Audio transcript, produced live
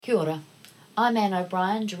Kia ora. I'm Anne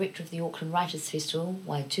O'Brien, Director of the Auckland Writers' Festival,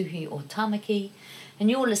 Waituhi o Tamaki, and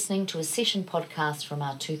you're listening to a session podcast from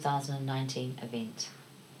our 2019 event.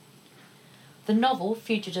 The novel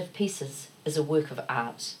Fugitive Pieces is a work of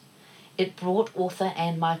art. It brought author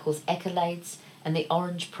Anne Michaels accolades and the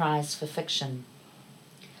Orange Prize for Fiction.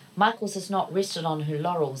 Michaels has not rested on her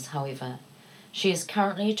laurels, however. She is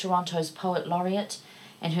currently Toronto's Poet Laureate,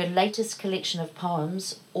 and her latest collection of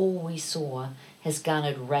poems, All We Saw, has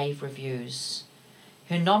garnered rave reviews.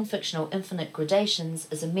 Her non-fictional Infinite Gradations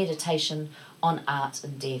is a meditation on art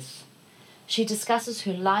and death. She discusses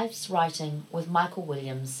her life's writing with Michael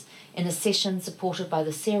Williams in a session supported by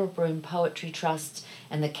the Sarah Broom Poetry Trust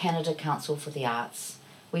and the Canada Council for the Arts.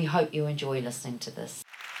 We hope you enjoy listening to this.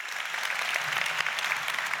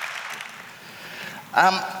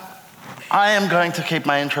 I am going to keep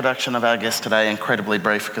my introduction of our guest today incredibly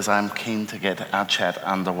brief because I'm keen to get our chat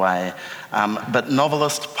underway. But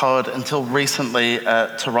novelist, poet, until recently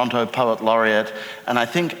Toronto Poet Laureate, and I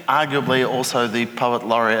think arguably also the Poet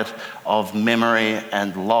Laureate of memory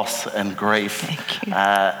and loss and grief. Thank you.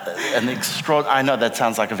 I know that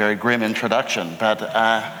sounds like a very grim introduction, but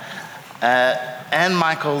Anne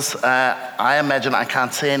Michaels, I imagine, I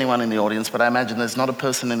can't see anyone in the audience, but I imagine there's not a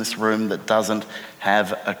person in this room that doesn't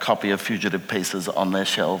have a copy of Fugitive Pieces on their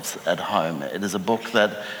shelves at home. It is a book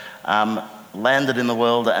that landed in the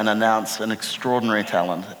world and announced an extraordinary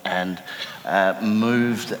talent and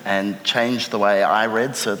moved and changed the way I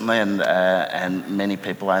read, certainly, and many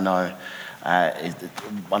people I know. Is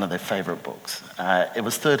one of their favourite books. It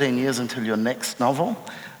was 13 years until your next novel.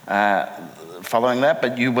 Following that,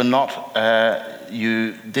 but you were not,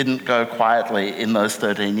 you didn't go quietly in those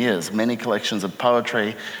 13 years. Many collections of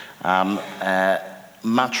poetry,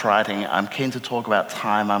 much writing. I'm keen to talk about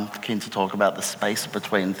time. I'm keen to talk about the space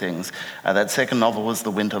between things. That second novel was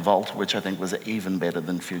The Winter Vault, which I think was even better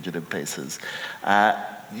than Fugitive Pieces.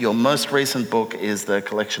 Your most recent book is the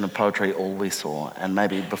collection of poetry, All We Saw. And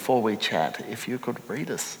maybe before we chat, if you could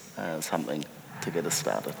read us something to get us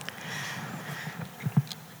started.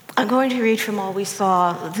 I'm going to read from All We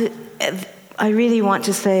Saw. I really want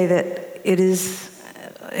to say that it is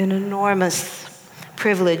an enormous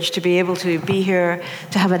privilege to be able to be here,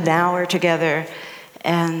 to have an hour together,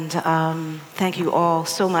 and thank you all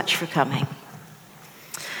so much for coming.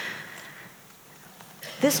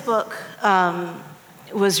 This book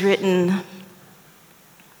was written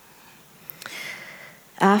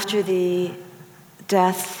after the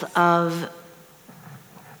death of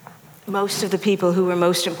most of the people who were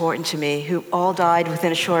most important to me, who all died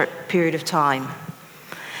within a short period of time.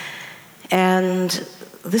 And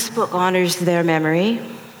this book honors their memory,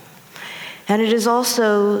 and it is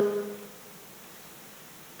also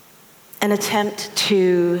an attempt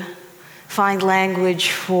to find language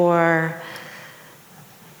for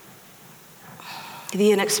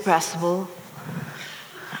the inexpressible.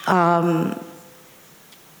 I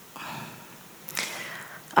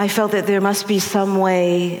felt that there must be some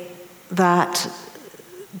way that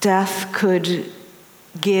death could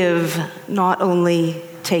give, not only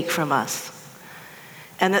take from us.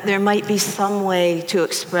 And that there might be some way to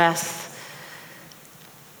express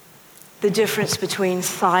the difference between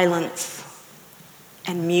silence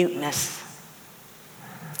and muteness.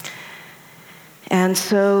 And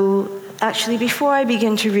so, actually, before I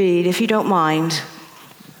begin to read, if you don't mind,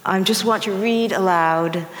 I just want to read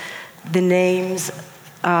aloud the names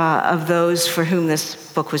of those for whom this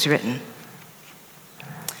book was written.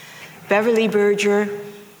 Beverly Berger,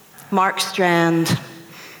 Mark Strand,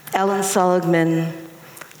 Ellen Seligman,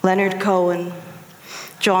 Leonard Cohen,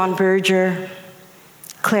 John Berger,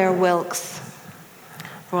 Claire Wilkes,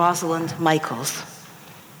 Rosalind Michaels.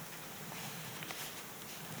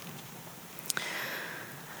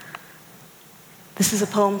 This is a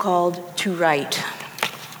poem called To Write.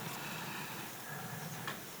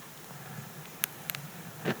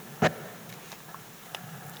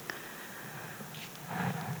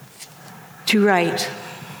 To write,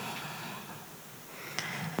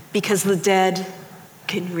 because the dead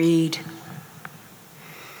can read,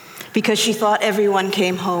 because she thought everyone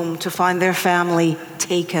came home to find their family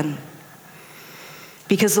taken,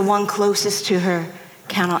 because the one closest to her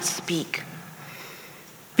cannot speak,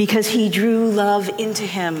 because he drew love into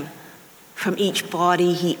him from each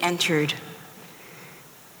body he entered,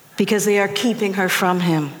 because they are keeping her from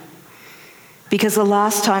him, because the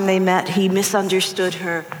last time they met, he misunderstood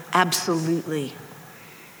her absolutely.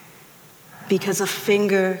 Because a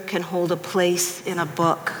finger can hold a place in a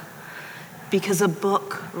book. Because a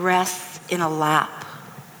book rests in a lap.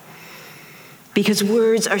 Because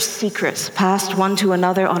words are secrets passed one to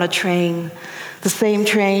another on a train, the same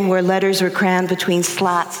train where letters were crammed between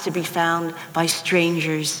slats to be found by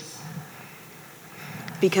strangers.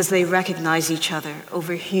 Because they recognize each other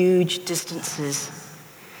over huge distances.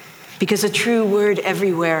 Because a true word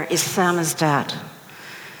everywhere is samizdat.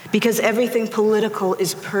 Because everything political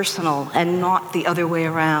is personal and not the other way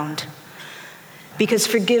around. Because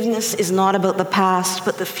forgiveness is not about the past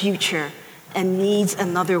but the future and needs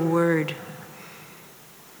another word.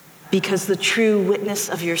 Because the true witness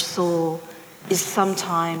of your soul is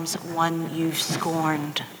sometimes one you've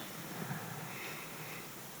scorned.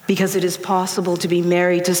 Because it is possible to be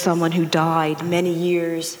married to someone who died many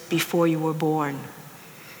years before you were born.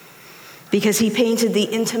 Because he painted the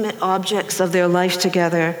intimate objects of their life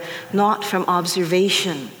together, not from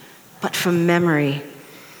observation, but from memory.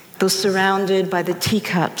 Though surrounded by the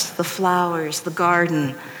teacups, the flowers, the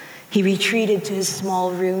garden, he retreated to his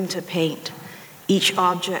small room to paint, each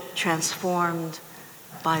object transformed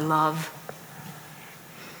by love.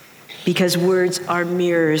 Because words are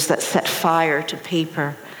mirrors that set fire to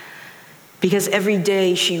paper. Because every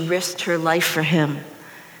day she risked her life for him.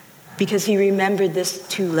 Because he remembered this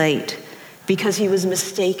too late. Because he was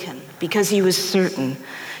mistaken. Because he was certain.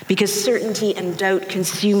 Because certainty and doubt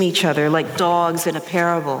consume each other like dogs in a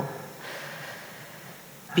parable.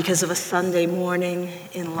 Because of a Sunday morning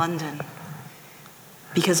in London.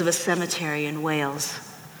 Because of a cemetery in Wales.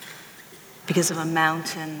 Because of a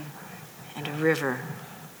mountain and a river.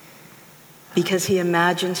 Because he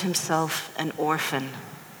imagined himself an orphan.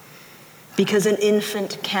 Because an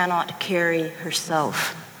infant cannot carry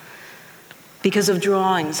herself. Because of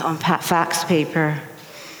drawings on fax paper.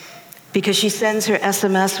 Because she sends her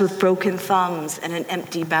SMS with broken thumbs and an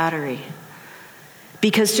empty battery.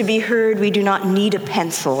 Because to be heard, we do not need a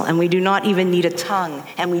pencil, and we do not even need a tongue,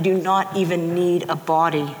 and we do not even need a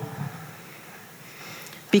body.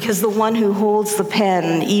 Because the one who holds the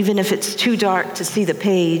pen, even if it's too dark to see the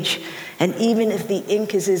page, and even if the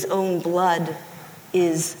ink is his own blood,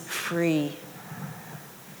 is free.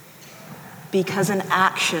 Because an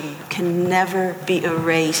action can never be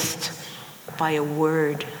erased by a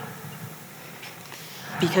word.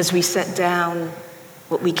 Because we set down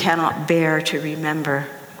what we cannot bear to remember.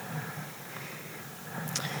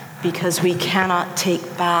 Because we cannot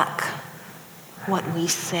take back what we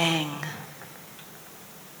sang.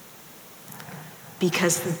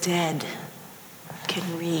 Because the dead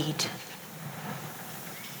can read.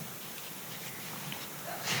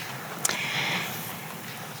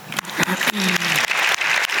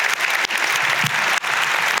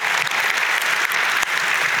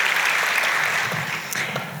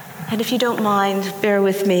 And if you don't mind, bear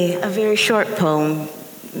with me, a very short poem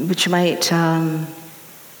which might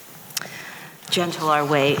gentle our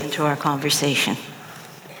way into our conversation.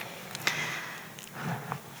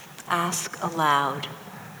 Ask aloud.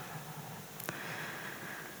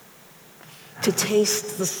 To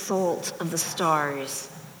taste the salt of the stars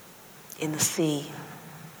in the sea.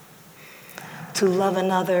 To love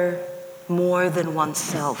another more than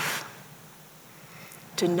oneself.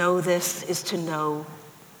 To know this is to know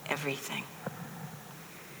everything.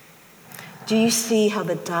 Do you see how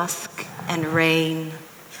the dusk and rain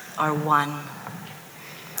are one?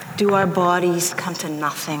 Do our bodies come to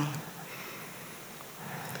nothing?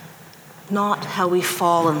 Not how we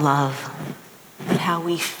fall in love, but how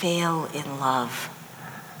we fail in love.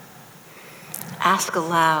 Ask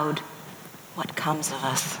aloud what comes of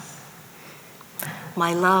us.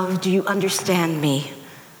 My love, do you understand me?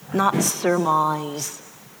 Not surmise,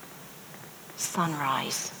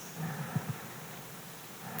 sunrise.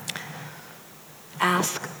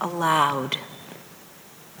 Ask aloud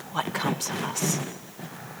what comes of us.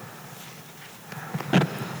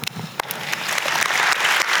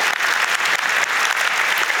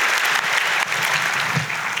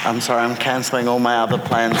 I'm sorry, I'm cancelling all my other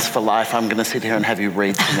plans for life. I'm going to sit here and have you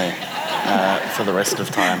read to me for the rest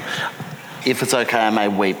of time. If it's okay, I may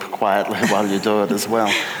weep quietly while you do it as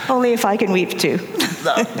well. Only if I can weep too.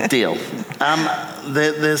 Deal.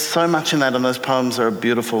 There's so much in that, and those poems are a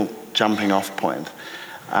beautiful jumping off point.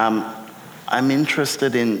 I'm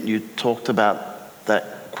interested in, you talked about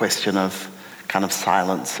that question of kind of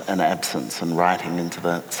silence and absence and writing into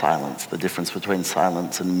the silence, the difference between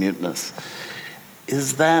silence and muteness.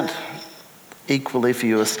 Is that equally for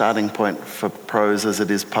you a starting point for prose as it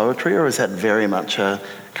is poetry, or is that very much a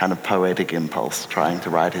kind of poetic impulse, trying to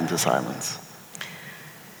write into silence?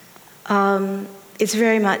 It's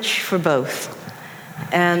very much for both.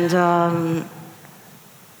 And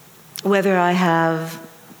whether I have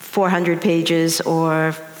 400 pages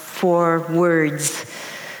or 4 words,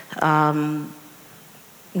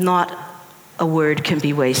 not a word can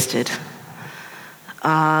be wasted.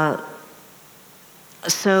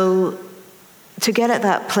 So to get at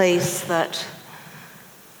that place that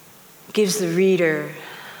gives the reader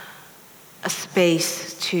a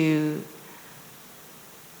space to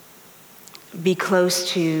be close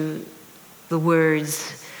to the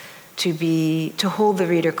words, to hold the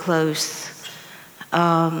reader close.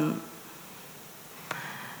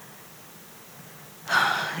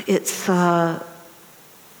 It's, I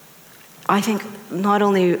think, not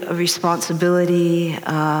only a responsibility,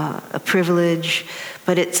 a privilege,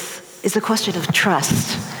 but it's a question of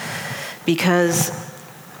trust. Because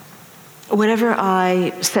whatever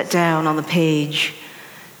I set down on the page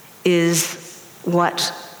is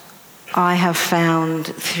what I have found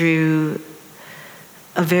through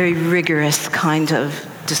a very rigorous kind of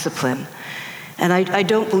discipline. And I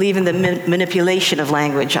don't believe in the manipulation of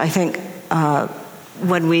language. I think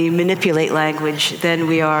when we manipulate language, then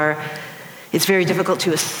it's very difficult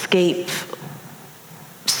to escape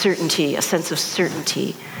certainty, a sense of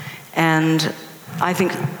certainty. And I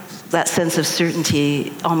think that sense of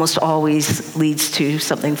certainty almost always leads to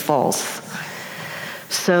something false.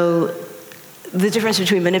 So the difference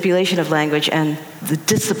between manipulation of language and the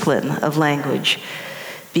discipline of language,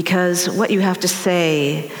 because what you have to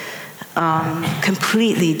say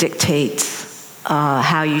completely dictates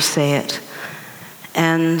how you say it.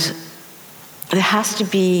 And there has to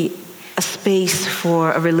be a space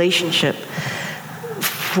for a relationship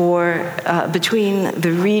between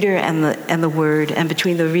the reader and the word, and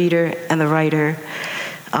between the reader and the writer.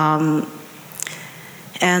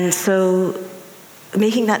 And so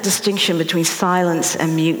making that distinction between silence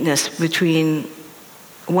and muteness, between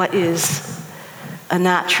what is a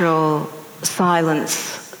natural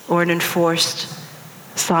silence or an enforced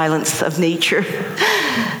silence of nature,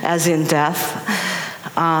 as in death,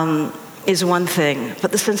 is one thing.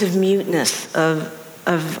 But the sense of muteness, of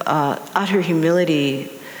utter humility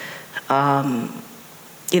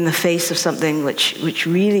in the face of something which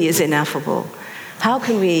really is ineffable. How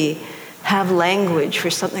can we have language for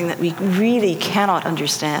something that we really cannot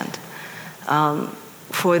understand?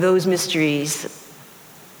 For those mysteries,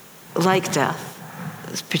 like death,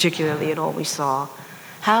 particularly in All We Saw,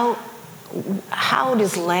 how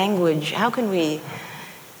can we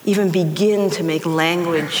even begin to make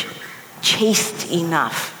language chaste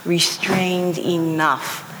enough, restrained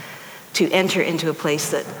enough to enter into a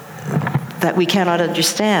place that we cannot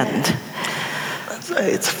understand?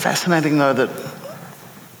 It's fascinating, though, that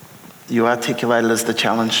you articulated as the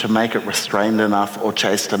challenge to make it restrained enough or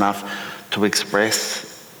chaste enough to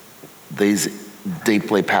express these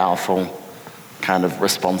deeply powerful kind of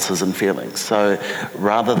responses and feelings. So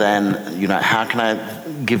rather than, how can I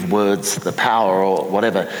give words the power or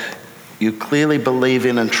whatever, you clearly believe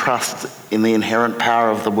in and trust in the inherent power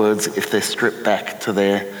of the words if they're stripped back to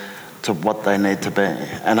what they need to be.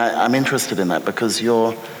 And I'm interested in that because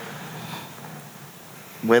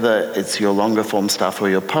whether it's your longer form stuff or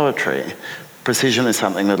your poetry, precision is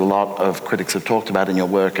something that a lot of critics have talked about in your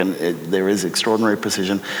work, and there is extraordinary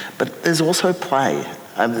precision, but there's also play.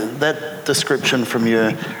 That description from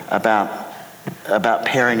you about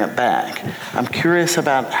paring it back, I'm curious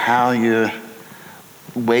about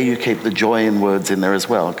where you keep the joy in words in there as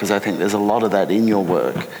well, because I think there's a lot of that in your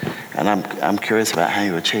work, and I'm curious about how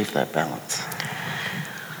you achieve that balance.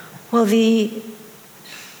 Well,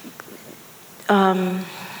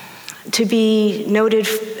 to be noted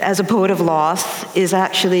as a poet of loss is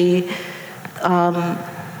actually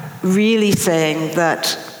really saying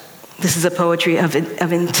that this is a poetry of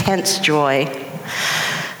intense joy.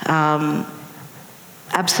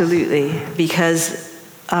 Absolutely, because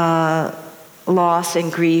loss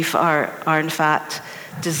and grief are in fact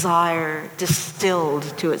desire distilled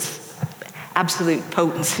to its absolute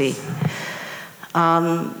potency.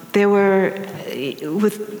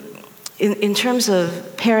 In terms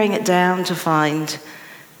of paring it down to find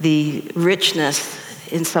the richness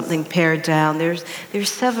in something pared down, there's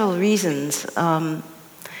several reasons.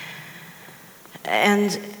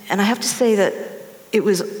 And I have to say that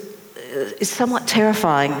it's somewhat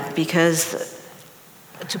terrifying, because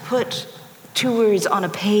to put 2 words on a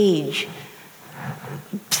page,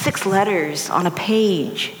 6 letters on a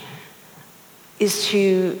page, is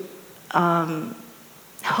to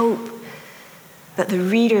hope that the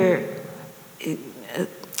reader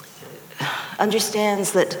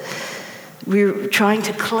understands that we're trying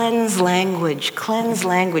to cleanse language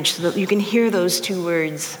so that you can hear those 2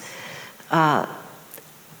 words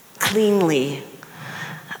cleanly,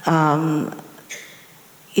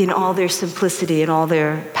 in all their simplicity and all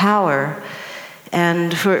their power.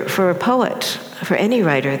 And for a poet, for any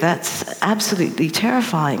writer, that's absolutely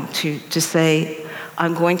terrifying to say,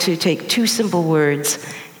 I'm going to take two simple words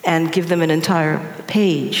and give them an entire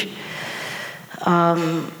page.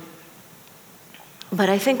 But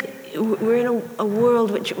I think we're in a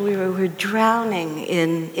world which we're drowning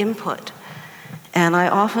in input. And I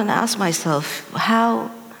often ask myself,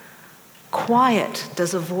 how quiet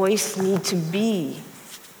does a voice need to be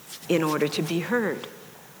in order to be heard?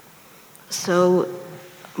 So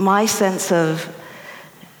my sense of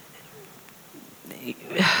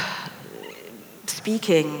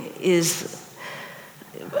speaking is,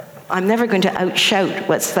 I'm never going to outshout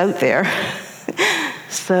what's out there.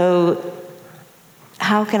 So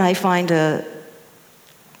how can I find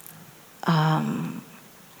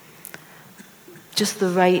just the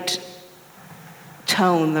right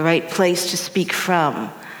tone, the right place to speak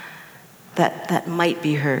from that might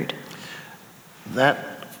be heard? That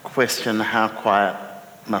question, how quiet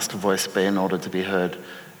must a voice be in order to be heard,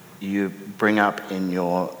 you bring up in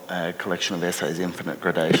your collection of essays, Infinite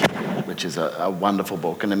Gradation, which is a wonderful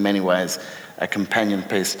book, and in many ways a companion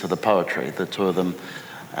piece to the poetry. The two of them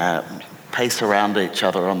pace around each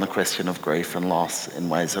other on the question of grief and loss in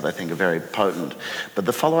ways that I think are very potent. But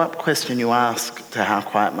the follow-up question you ask to how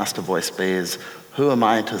quiet must a voice be is, who am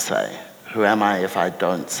I to say? Who am I if I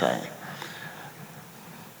don't say?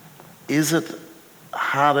 Is it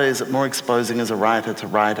harder, is it more exposing as a writer to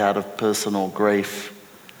write out of personal grief?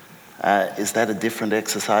 Is that a different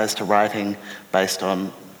exercise to writing based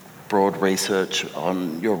on broad research,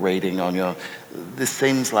 on your reading, on your... This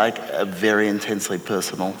seems like a very intensely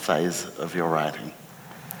personal phase of your writing.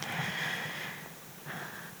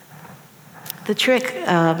 The trick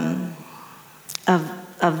of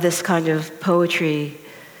this kind of poetry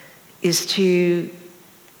is to,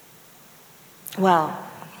 well,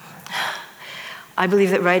 I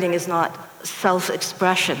believe that writing is not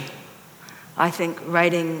self-expression. I think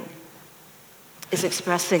writing is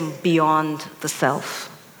expressing beyond the self.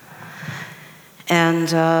 And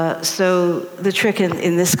so the trick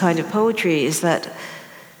in this kind of poetry is that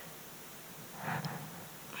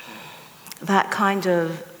kind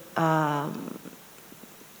of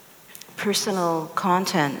personal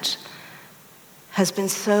content has been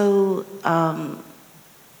so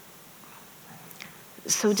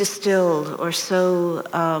distilled or so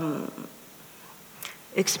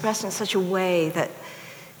expressed in such a way that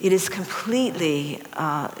it is completely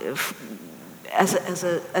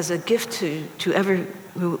as a gift to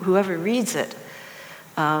whoever reads it,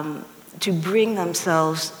 to bring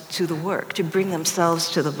themselves to the work, to bring themselves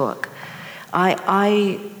to the book.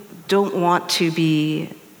 I don't want to be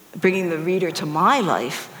bringing the reader to my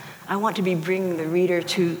life. I want to be bringing the reader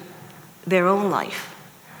to their own life.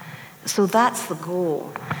 So that's the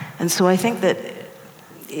goal. And so I think that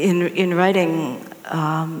in writing,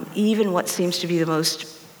 even what seems to be the most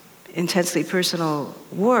intensely personal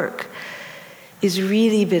work is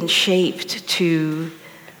really been shaped to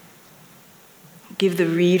give the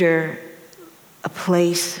reader a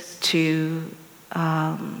place to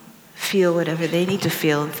feel whatever they need to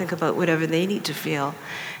feel and think about whatever they need to feel.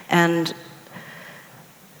 And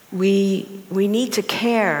we need to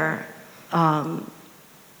care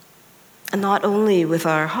not only with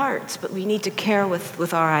our hearts, but we need to care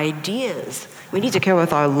with our ideas. We need to care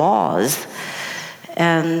with our laws.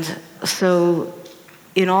 And so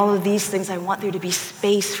in all of these things, I want there to be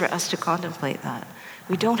space for us to contemplate that.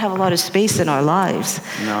 We don't have a lot of space in our lives.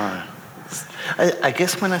 No. I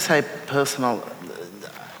guess when I say personal,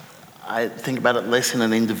 I think about it less in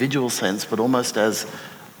an individual sense, but almost as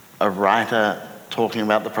a writer talking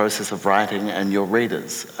about the process of writing and your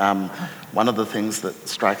readers. One of the things that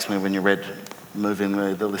strikes me when you read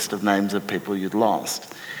movingly the list of names of people you'd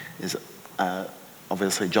lost is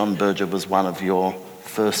obviously John Berger was one of your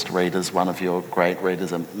first readers, one of your great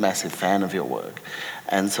readers, a massive fan of your work.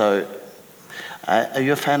 And so, are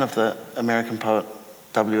you a fan of the American poet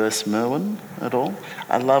W.S. Merwin at all?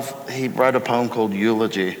 He wrote a poem called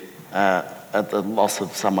Eulogy at the loss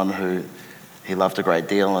of someone who he loved a great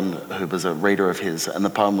deal and who was a reader of his, and the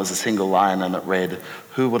poem was a single line and it read,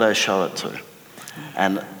 "Who would I show it to?"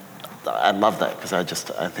 And I love that because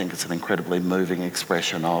I think it's an incredibly moving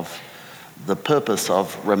expression of the purpose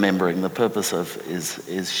of remembering, the purpose of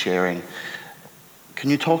is sharing. Can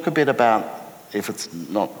you talk a bit about, if it's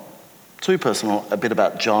not too personal, a bit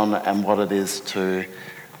about John and what it is to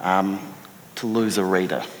lose a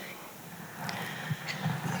reader?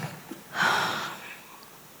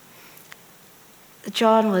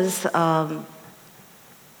 John was a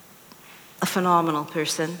phenomenal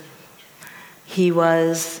person. He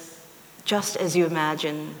was just as you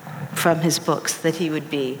imagine from his books that he would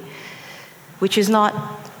be, which is not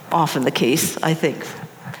often the case, I think,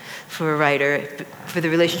 for a writer, for the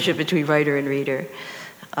relationship between writer and reader.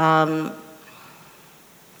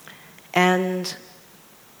 And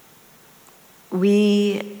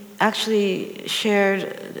we actually shared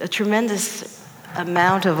a tremendous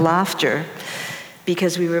amount of laughter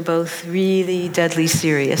because we were both really deadly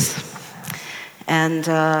serious. And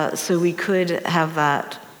so we could have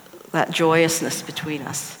that joyousness between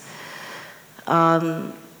us.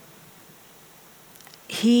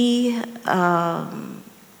 He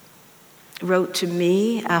wrote to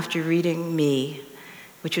me after reading me,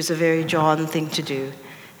 which was a very John thing to do.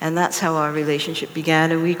 And that's how our relationship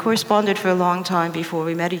began. And we corresponded for a long time before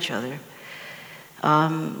we met each other.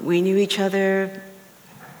 We knew each other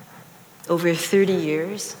over 30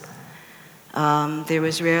 years. There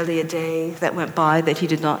was rarely a day that went by that he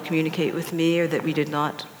did not communicate with me or that we did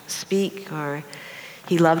not speak. Or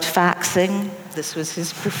he loved faxing. This was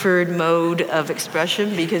his preferred mode of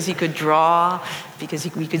expression because he could draw,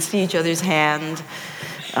 because we could see each other's hand.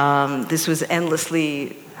 This was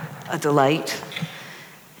endlessly a delight.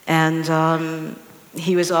 And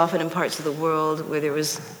he was often in parts of the world where there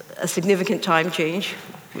was a significant time change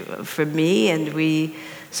for me, and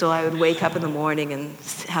so I would wake up in the morning and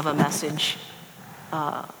have a message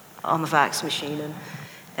on the fax machine.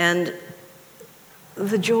 And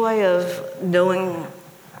the joy of knowing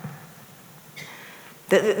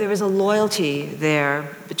that there was a loyalty there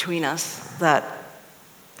between us that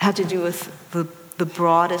had to do with the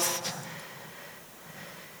broadest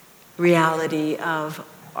reality of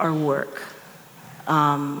our work.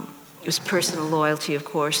 It was personal loyalty, of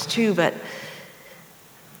course, too, but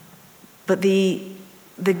the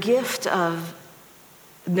gift of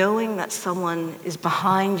knowing that someone is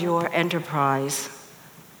behind your enterprise,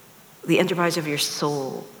 the enterprise of your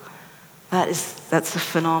soul, that's a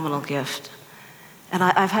phenomenal gift. And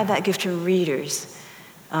I've had that gift from readers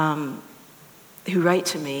who write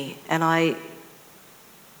to me, and I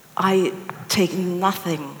take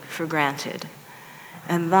nothing for granted.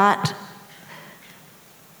 And that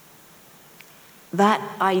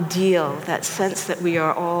ideal, that sense that we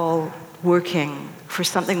are all working for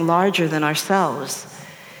something larger than ourselves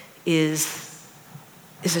is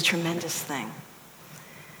a tremendous thing.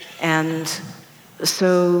 And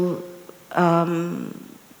so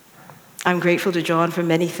I'm grateful to John for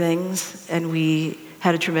many things, and we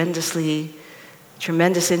had a tremendous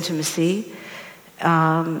intimacy,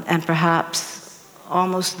 and perhaps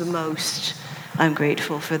almost the most I'm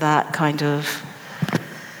grateful for that kind of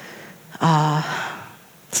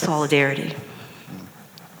solidarity.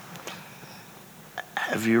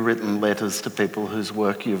 Have you written letters to people whose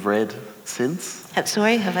work you've read since?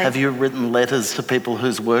 Sorry, have I? Have you written letters to people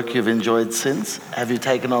whose work you've enjoyed since? Have you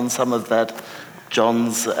taken on some of that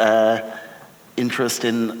John's interest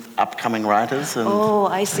in upcoming writers? And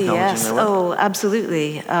I see, yes. Oh,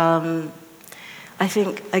 absolutely. I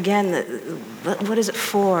think, again, what is it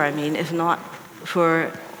for? I mean, if not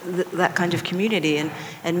for that kind of community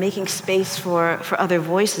and making space for other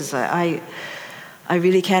voices. I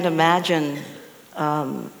really can't imagine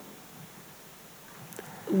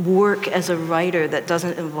work as a writer that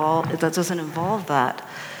doesn't involve that.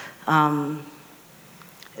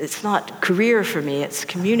 It's not career for me, it's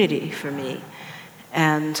community for me.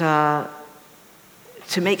 And to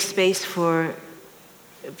make space for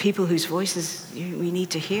people whose voices we need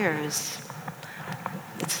to hear it's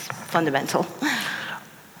fundamental.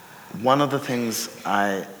 One of the things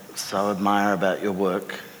I so admire about your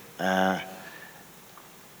work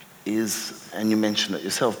is, and you mentioned it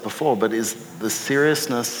yourself before, but is the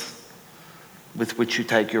seriousness with which you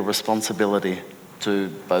take your responsibility to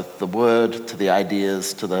both the word, to the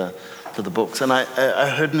ideas, to the books. And I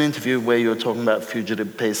heard an interview where you were talking about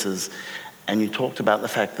Fugitive Pieces, and you talked about the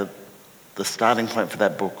fact that the starting point for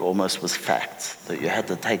that book almost was facts, that you had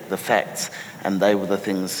to take the facts, and they were the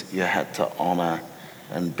things you had to honour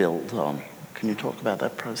and build on. Can you talk about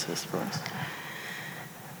that process for us?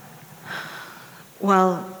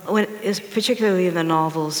 Well, it's particularly in the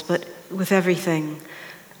novels, but with everything,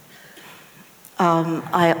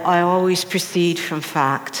 I always proceed from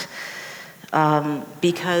fact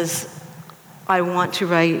because I want to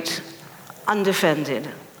write undefended.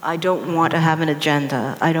 I don't want to have an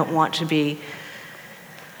agenda. I don't want to be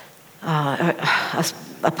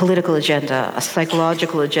a political agenda, a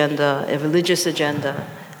psychological agenda, a religious agenda.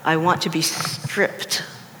 I want to be stripped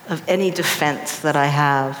of any defense that I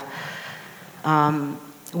have.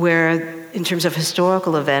 Where, in terms of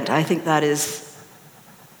historical event, I think that is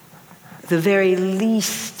the very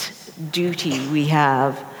least duty we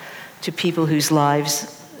have to people whose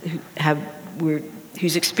lives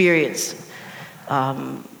whose experience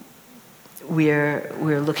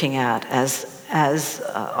we're looking at as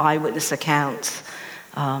eyewitness accounts,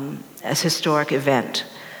 as historic event.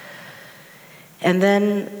 And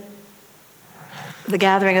then the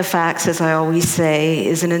gathering of facts, as I always say,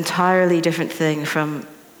 is an entirely different thing from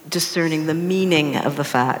discerning the meaning of the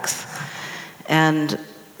facts. And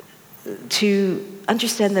to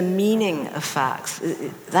understand the meaning of facts,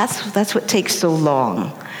 that's what takes so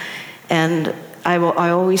long. And I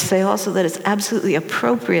always say also that it's absolutely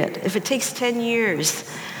appropriate. If it takes 10 years,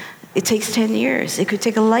 it takes 10 years. It could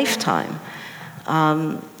take a lifetime.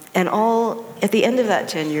 And at the end of that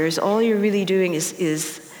 10 years, all you're really doing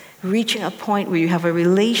is reaching a point where you have a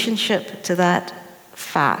relationship to that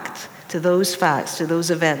fact, to those facts, to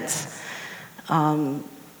those events.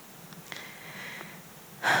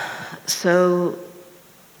 So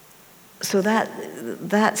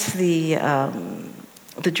that's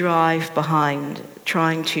the drive behind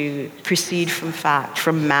trying to proceed from fact,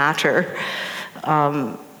 from matter.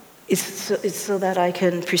 It's so that I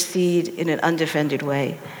can proceed in an undefended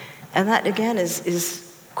way. And that, again,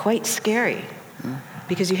 is quite scary,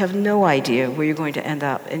 because you have no idea where you're going to end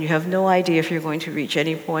up, and you have no idea if you're going to reach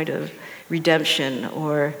any point of redemption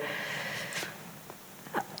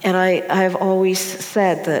And I have always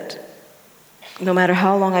said that no matter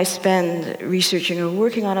how long I spend researching or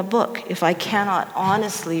working on a book, if I cannot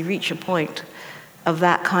honestly reach a point of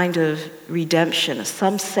that kind of redemption,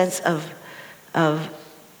 some sense of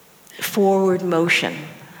forward motion,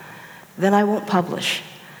 then I won't publish.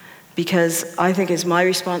 Because I think it's my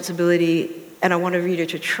responsibility, and I want a reader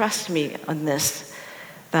to trust me on this,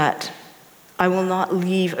 that I will not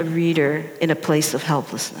leave a reader in a place of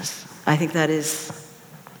helplessness. I think that is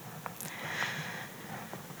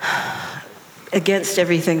against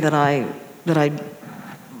everything that I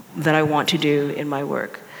want to do in my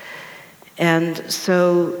work. And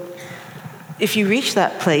so if you reach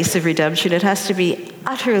that place of redemption, it has to be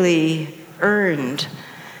utterly earned.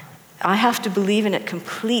 I have to believe in it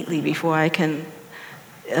completely before I can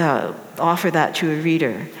offer that to a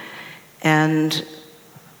reader. And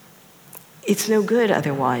it's no good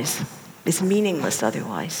otherwise. It's meaningless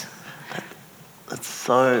otherwise. It's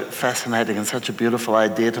so fascinating and such a beautiful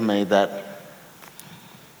idea to me, that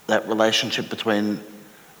relationship between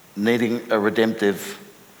needing a redemptive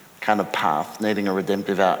kind of path, needing a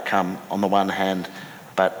redemptive outcome on the one hand,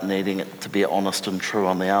 but needing it to be honest and true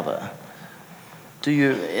on the other. Do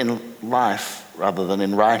you, in life rather than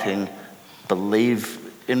in writing, believe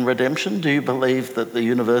in redemption? Do you believe that the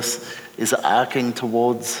universe is arcing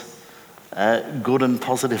towards good and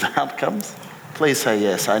positive outcomes? Please say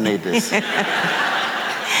yes, I need this.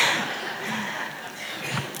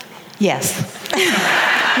 Yes.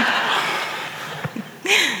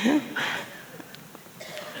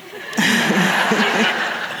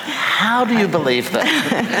 How do you believe that?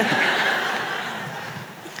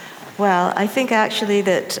 Well, I think actually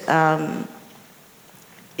that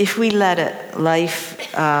if we let it, life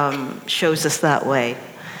shows us that way.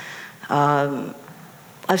 I've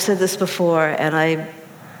said this before, and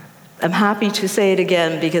I'm happy to say it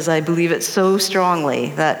again because I believe it so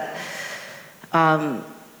strongly, that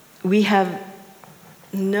we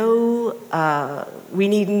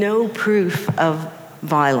need no proof of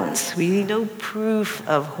violence. We need no proof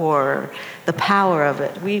of horror, the power of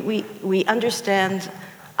it. We understand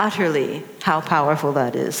utterly how powerful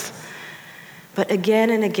that is. But again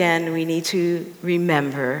and again, we need to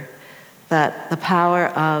remember that the power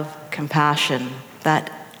of compassion, that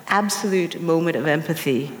absolute moment of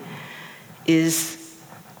empathy, is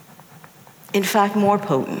in fact more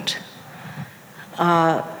potent.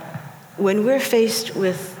 When we're faced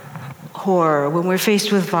with horror, when we're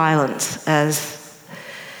faced with violence, as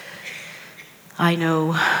I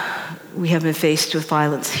know we have been faced with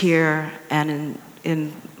violence here, and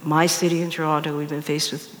in my city in Toronto, we've been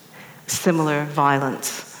faced with similar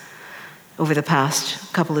violence over the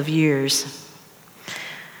past couple of years.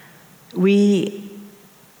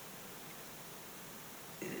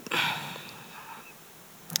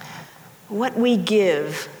 What we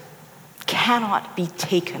give cannot be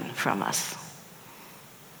taken from us.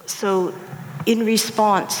 So in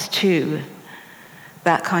response to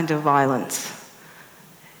that kind of violence,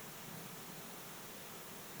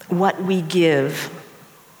 what we give,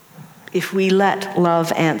 if we let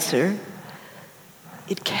love answer,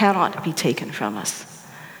 it cannot be taken from us.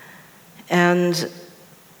 And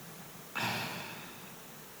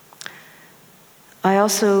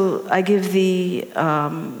I give the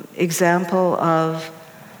example of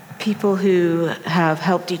people who have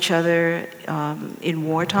helped each other in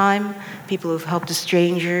wartime, people who've helped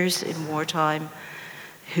strangers in wartime,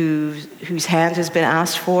 whose hand has been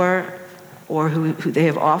asked for, or who they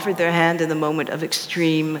have offered their hand in the moment of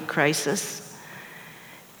extreme crisis.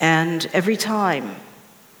 And every time,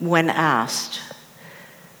 when asked,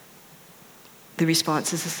 the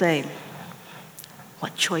response is the same.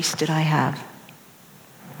 What choice did I have?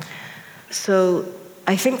 So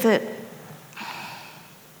I think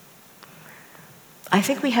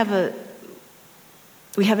we have an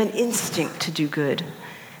instinct to do good,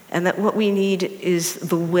 and that what we need is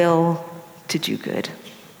the will to do good.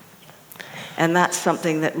 And that's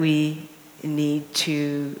something that we need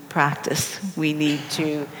to practice. We need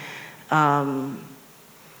to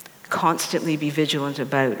constantly be vigilant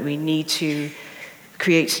about. We need to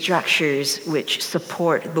create structures which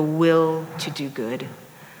support the will to do good.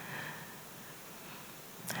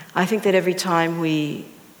 I think that every time we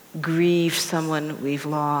grieve someone we've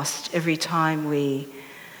lost, every time we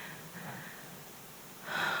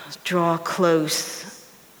draw close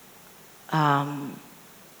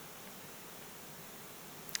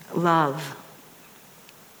love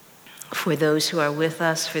for those who are with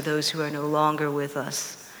us, for those who are no longer with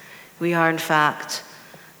us, we are in fact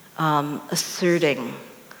asserting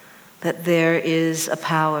that there is a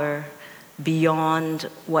power beyond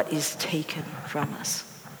what is taken from us.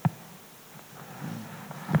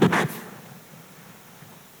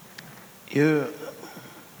 You,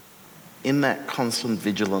 in that constant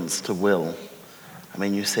vigilance to will, I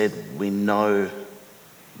mean, you said we know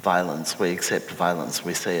violence, we accept violence,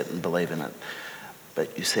 we see it and believe in it.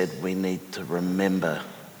 But you said we need to remember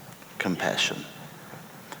compassion.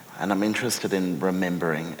 And I'm interested in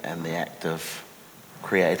remembering and the act of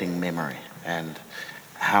creating memory and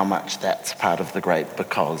how much that's part of the great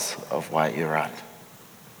because of why you're right.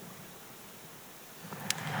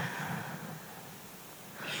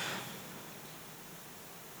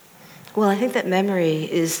 Well, I think that memory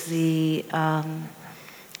is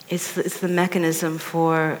it's the mechanism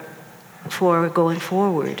for going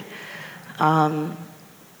forward. When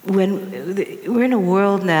we're in a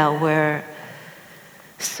world now where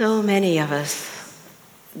so many of us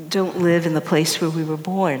don't live in the place where we were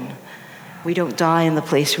born. We don't die in the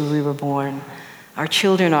place where we were born. Our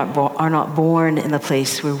children are not born in the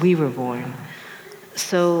place where we were born.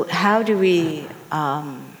 So how do we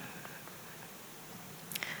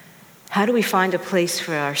find a place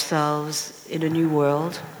for ourselves in a new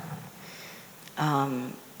world?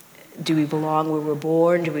 Do we belong where we're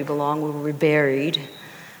born? Do we belong where we're buried?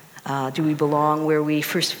 Do we belong where we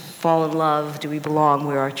first fall in love? Do we belong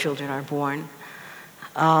where our children are born?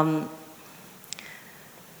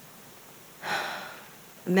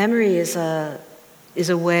 Memory is a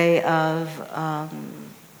way of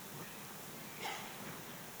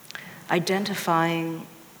identifying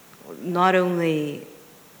not only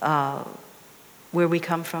where we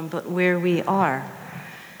come from, but where we are.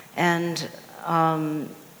 And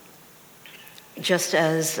just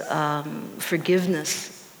as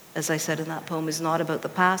forgiveness, as I said in that poem, is not about the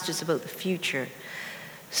past, it's about the future.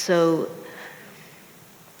 So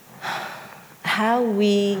how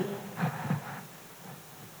we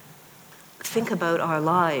think about our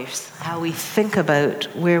lives, how we think about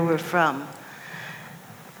where we're from,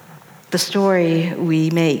 the story we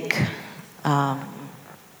make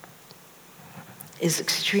is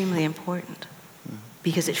extremely important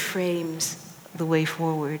because it frames the way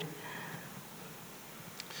forward.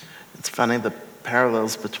 It's funny, the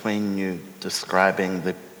parallels between you describing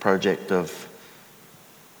the project of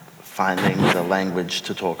finding the language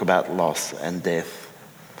to talk about loss and death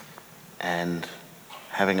and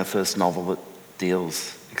having a first novel that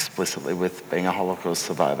deals explicitly with being a Holocaust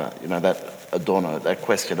survivor. You know, that Adorno, that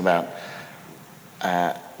question about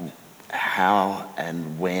how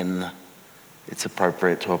and when it's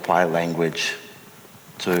appropriate to apply language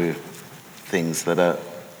to things that are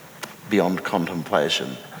beyond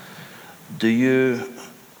contemplation. The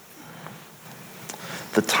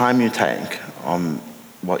time you take on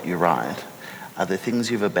what you write, are there things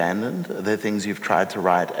you've abandoned? Are there things you've tried to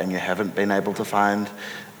write and you haven't been able to find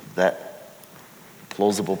that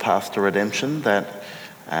plausible path to redemption, that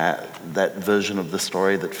version of the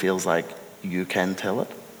story that feels like you can tell it?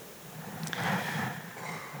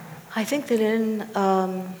 I think that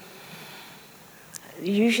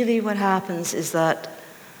usually what happens is that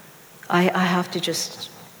I have to just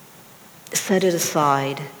set it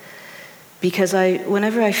aside, because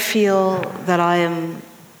whenever I feel that I am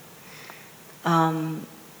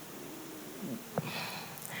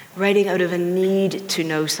writing out of a need to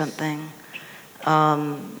know something,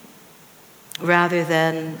 rather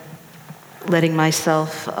than letting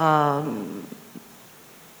myself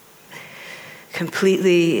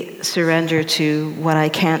completely surrender to what I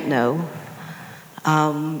can't know,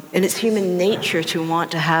 And it's human nature to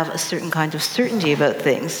want to have a certain kind of certainty about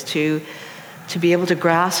things, to be able to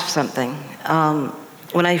grasp something.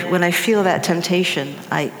 When I feel that temptation,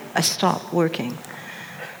 I stop working,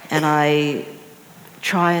 and I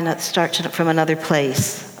try and start from another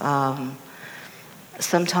place.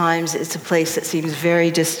 Sometimes it's a place that seems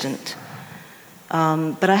very distant.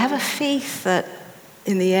 But I have a faith that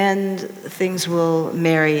in the end, things will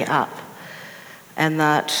marry up. And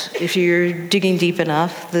that if you're digging deep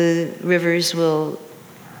enough, the rivers will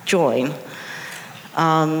join.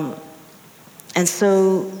 And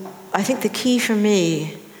so I think the key for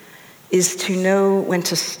me is to know when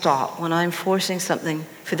to stop, when I'm forcing something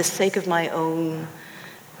for the sake of my own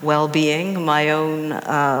well-being, my own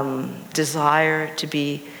desire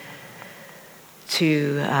to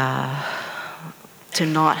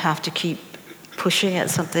not have to keep pushing at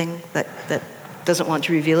something that doesn't want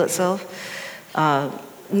to reveal itself.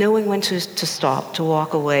 Knowing when to stop, to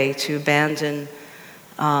walk away, to abandon.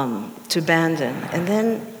 And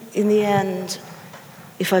then in the end,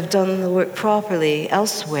 if I've done the work properly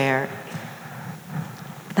elsewhere,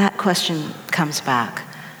 that question comes back.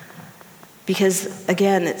 Because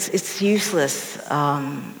again, it's useless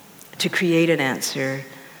to create an answer.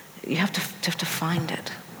 You have to find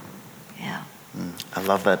it. Yeah. I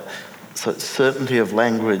love that. So certainty of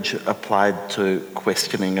language applied to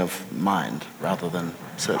questioning of mind rather than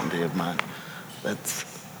certainty of mind. That's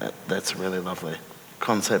a really lovely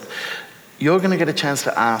concept. You're going to get a chance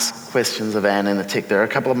to ask questions of Anne in a tick. There are a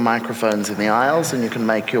couple of microphones in the aisles, and you can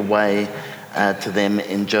make your way to them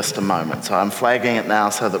in just a moment. So I'm flagging it now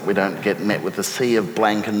so that we don't get met with a sea of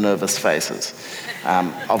blank and nervous faces.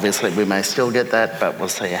 Obviously, we may still get that, but we'll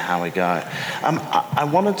see how we go. I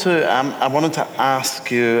wanted to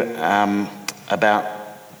ask you about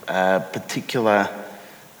a particular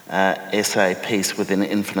essay piece within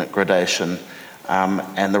Infinite Gradation,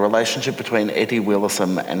 and the relationship between Etty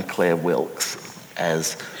Willison and Claire Wilkes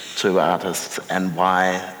as two artists, and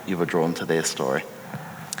why you were drawn to their story.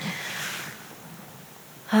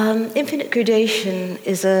 Infinite Gradation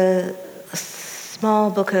is a small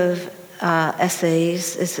book of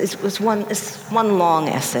essays. It's one long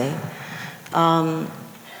essay, and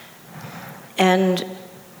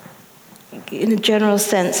in a general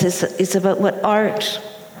sense, it's about what art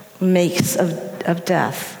makes of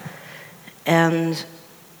death. And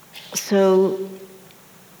so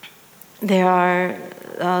there are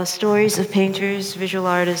stories of painters, visual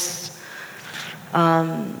artists,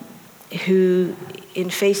 who, in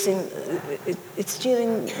facing, it's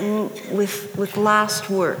dealing with last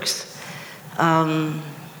works.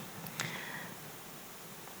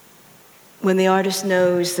 When the artist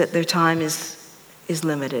knows that their time is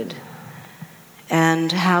limited,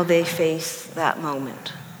 and how they face that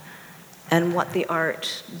moment, and what the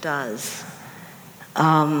art does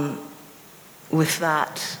with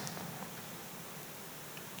that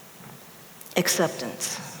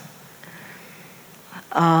acceptance.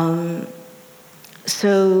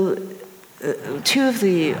 So two of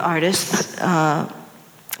the artists,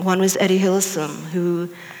 one was Etty Hillesum, who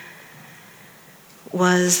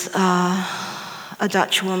was a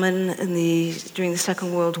Dutch woman during the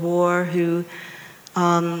Second World War, whose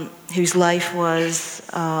life was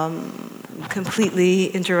completely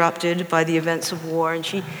interrupted by the events of war, and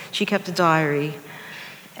she kept a diary.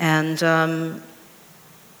 And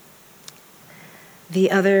the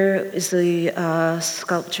other is the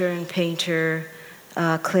sculptor and painter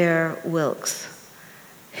Claire Wilkes,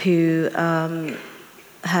 who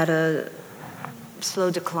had a slow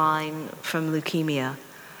decline from leukemia.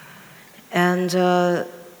 And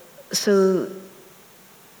so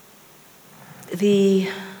I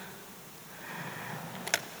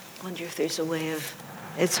wonder if there's a way of,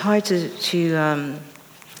 it's hard to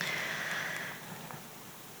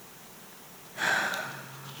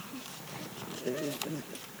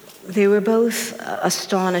they were both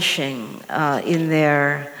astonishing in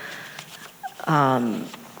their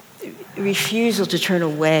refusal to turn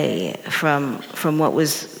away from what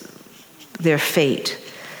was their fate.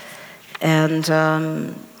 And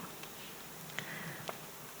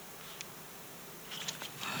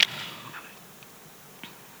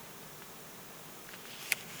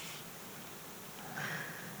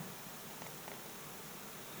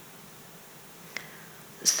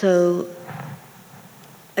so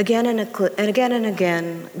again and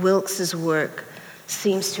again, Wilkes's work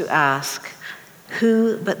seems to ask,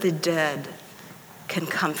 who but the dead can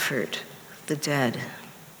comfort the dead?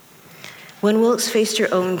 When Wilkes faced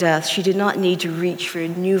her own death, she did not need to reach for a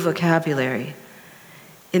new vocabulary.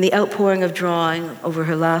 In the outpouring of drawing over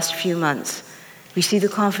her last few months, we see the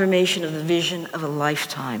confirmation of the vision of a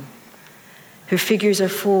lifetime. Her figures are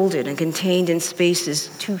folded and contained in spaces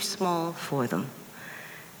too small for them.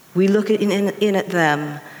 We look in at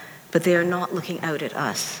them, but they are not looking out at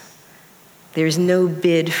us. There is no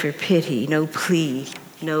bid for pity, no plea,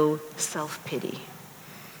 no self-pity.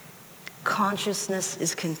 Consciousness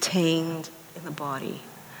is contained in the body,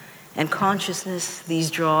 and consciousness, these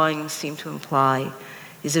drawings seem to imply,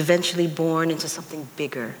 is eventually born into something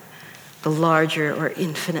bigger, the larger or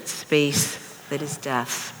infinite space that is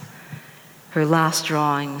death. Her last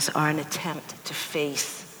drawings are an attempt to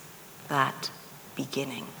face that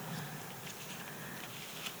beginning.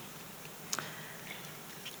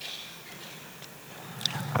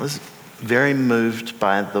 I was very moved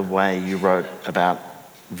by the way you wrote about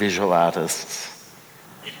visual artists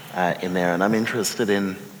in there, and I'm interested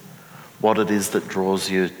in what it is that draws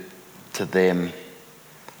you to them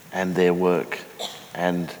and their work,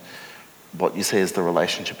 and what you see as the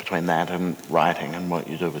relationship between that and writing and what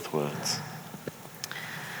you do with words.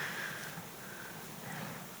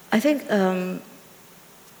 I think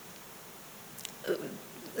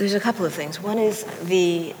there's a couple of things. One is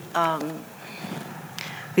the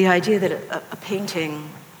idea that a painting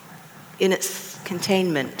in its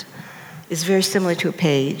containment is very similar to a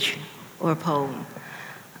page or a poem.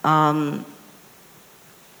 And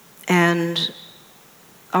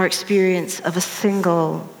our experience of a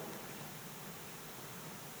single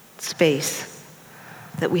space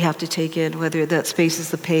that we have to take in, whether that space is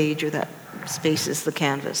the page or that space is the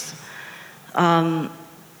canvas. I'm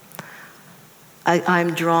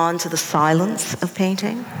drawn to the silence of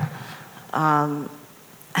painting,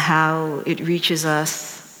 how it reaches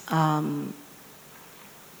us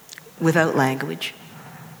without language.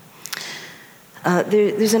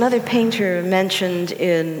 There's another painter mentioned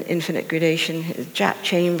in Infinite Gradation, Jack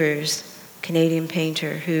Chambers, Canadian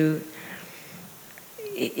painter, who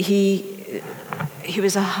he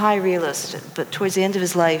was a high realist, but towards the end of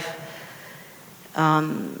his life,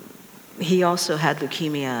 he also had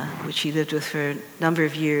leukemia, which he lived with for a number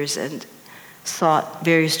of years and sought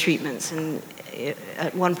various treatments. And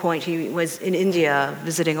at one point, he was in India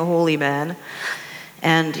visiting a holy man,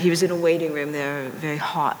 and he was in a waiting room there, a very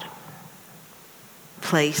hot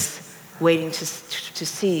place, waiting to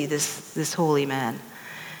see this holy man.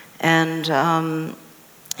 And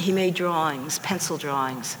he made drawings, pencil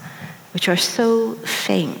drawings, which are so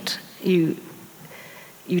faint. You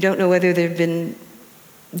don't know whether they've been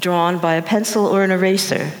drawn by a pencil or an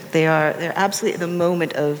eraser. They're absolutely at the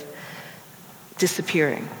moment of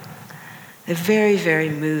disappearing. They're very, very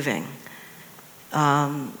moving.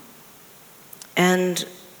 And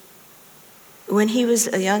when he was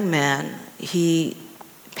a young man, he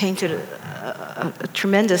painted a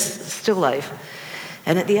tremendous still life.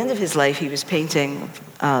 And at the end of his life, he was painting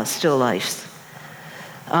still lifes.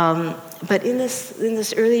 But in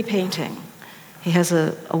this early painting, he has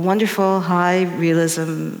a wonderful high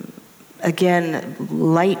realism, again,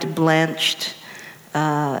 light blanched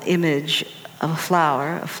image of a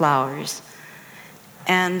flower, of flowers.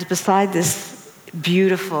 And beside this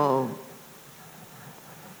beautiful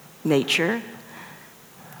nature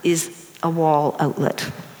is a wall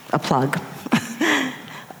outlet, a plug.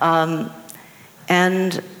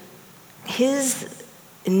 And his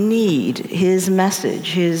need, his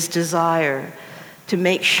message, his desire to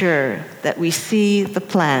make sure that we see the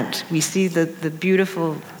plant, we see the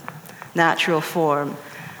beautiful natural form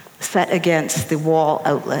set against the wall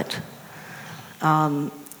outlet,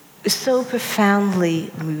 is so profoundly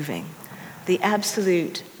moving. The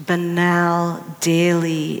absolute banal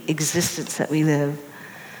daily existence that we live,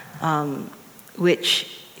 which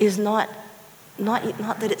is not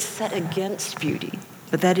that it's set against beauty,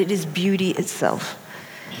 but that it is beauty itself.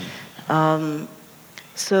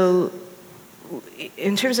 So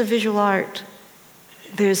in terms of visual art,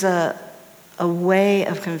 there's a way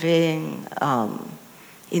of conveying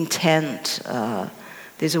intent,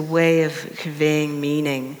 there's a way of conveying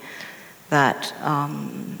meaning that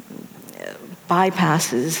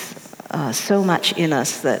bypasses so much in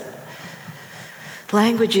us that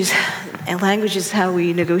language is how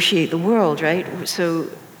we negotiate the world, right? So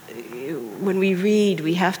when we read,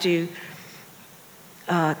 we have to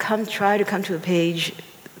try to come to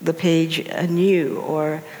the page anew,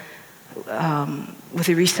 or with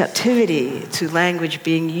a receptivity to language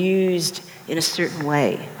being used in a certain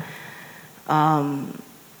way.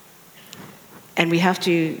 And we have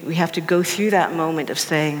to go through that moment of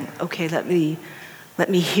saying, okay, let me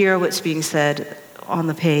hear what's being said on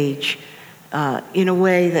the page in a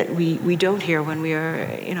way that we don't hear when we are,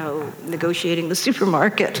 negotiating the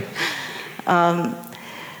supermarket.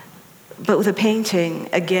 But with a painting,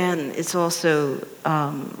 again, it's also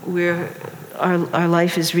we're our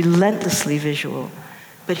life is relentlessly visual.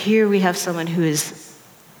 But here we have someone who has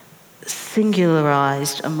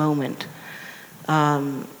singularized a moment.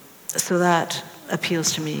 So that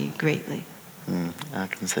appeals to me greatly. I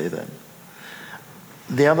can see that.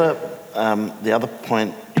 The other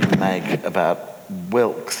point you make about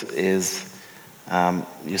Wilkes is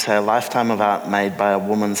you say a lifetime of art made by a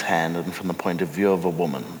woman's hand and from the point of view of a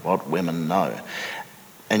woman, what women know.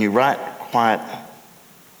 And you write quite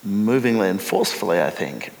movingly and forcefully, I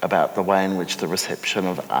think, about the way in which the reception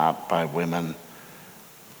of art by women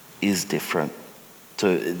is different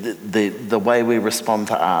to the way we respond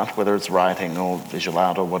to art, whether it's writing or visual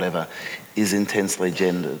art or whatever, is intensely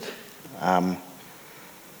gendered.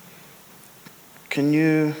 Can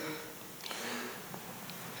you...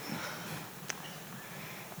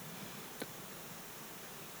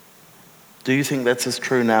 Do you think that's as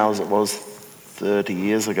true now as it was 30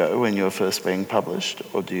 years ago when you were first being published?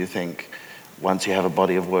 Or do you think once you have a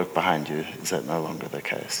body of work behind you, is that no longer the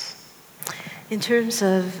case? In terms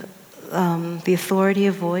of the authority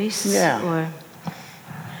of voice? Yeah. Or...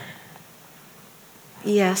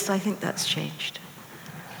 Yes, I think that's changed.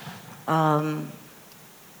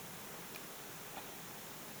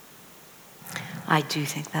 I do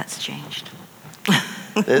think that's changed.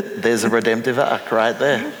 There's a redemptive arc right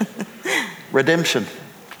there. Redemption.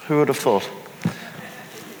 Who would have thought?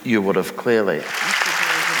 You would have, clearly.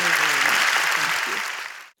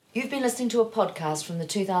 You've been listening to a podcast from the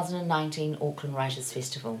 2019 Auckland Writers'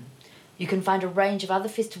 Festival. You can find a range of other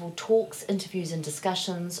festival talks, interviews and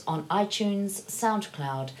discussions on iTunes,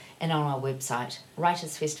 SoundCloud and on our website,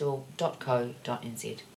 writersfestival.co.nz.